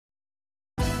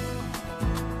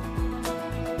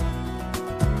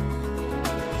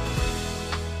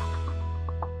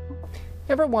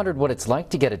Ever wondered what it's like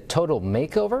to get a total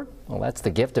makeover? Well, that's the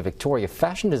gift a Victoria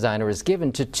fashion designer has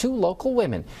given to two local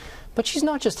women. But she's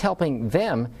not just helping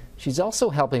them, she's also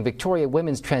helping Victoria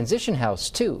Women's Transition House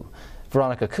too.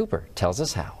 Veronica Cooper tells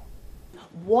us how.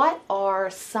 What are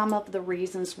some of the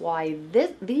reasons why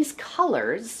these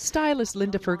colors? Stylist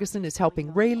Linda Ferguson is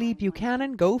helping Rayleigh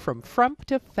Buchanan go from frump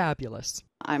to fabulous.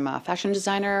 I'm a fashion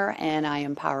designer and I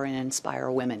empower and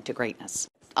inspire women to greatness.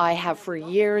 I have for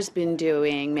years been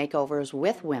doing makeovers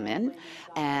with women,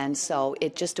 and so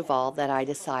it just evolved that I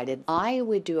decided I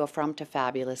would do a frump to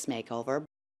fabulous makeover.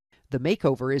 The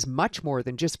makeover is much more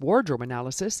than just wardrobe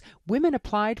analysis. Women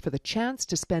applied for the chance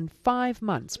to spend 5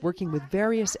 months working with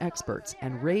various experts,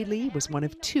 and Rayleigh was one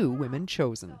of 2 women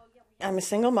chosen. I'm a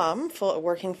single mom,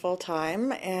 working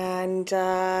full-time, and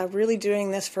really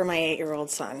doing this for my 8-year-old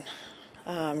son,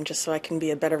 just so I can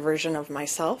be a better version of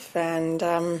myself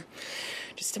and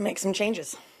just to make some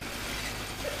changes.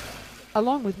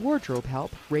 Along with wardrobe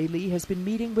help, Rayleigh has been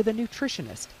meeting with a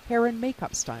nutritionist, hair and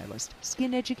makeup stylist,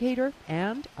 skin educator,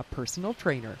 and a personal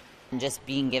trainer. Just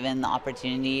being given the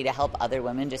opportunity to help other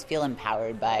women just feel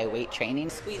empowered by weight training.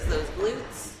 Squeeze those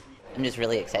glutes. I'm just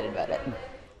really excited about it.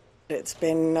 It's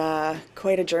been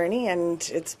quite a journey, and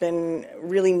it's been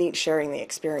really neat sharing the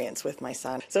experience with my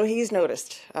son. So he's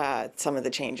noticed some of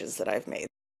the changes that I've made.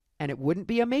 And it wouldn't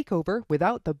be a makeover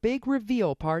without the big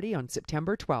reveal party on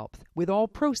September 12th, with all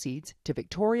proceeds to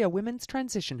Victoria Women's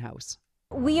Transition House.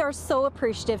 We are so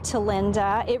appreciative to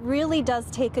Linda. It really does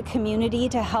take a community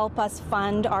to help us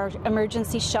fund our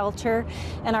emergency shelter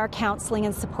and our counseling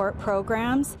and support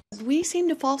programs. We seem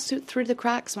to fall through the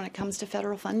cracks when it comes to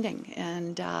federal funding,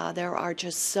 and there are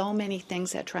just so many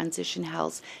things that Transition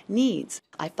House needs.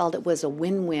 I felt it was a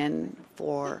win-win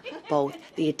for both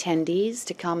the attendees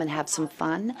to come and have some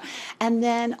fun, and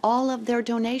then all of their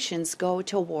donations go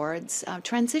towards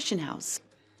Transition House.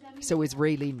 So is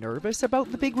Rayleigh nervous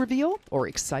about the big reveal or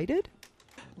excited?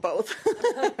 Both.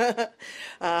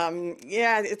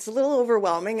 Yeah, it's a little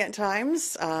overwhelming at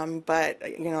times, but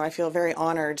I feel very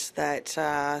honored that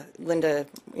Linda,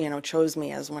 chose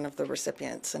me as one of the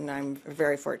recipients, and I'm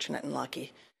very fortunate and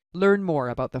lucky. Learn more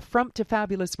about the Frump to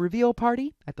Fabulous reveal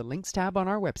party at the links tab on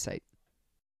our website.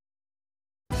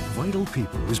 Vital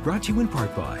People is brought to you in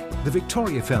part by the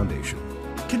Victoria Foundation,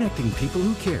 connecting people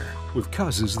who care with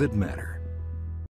causes that matter.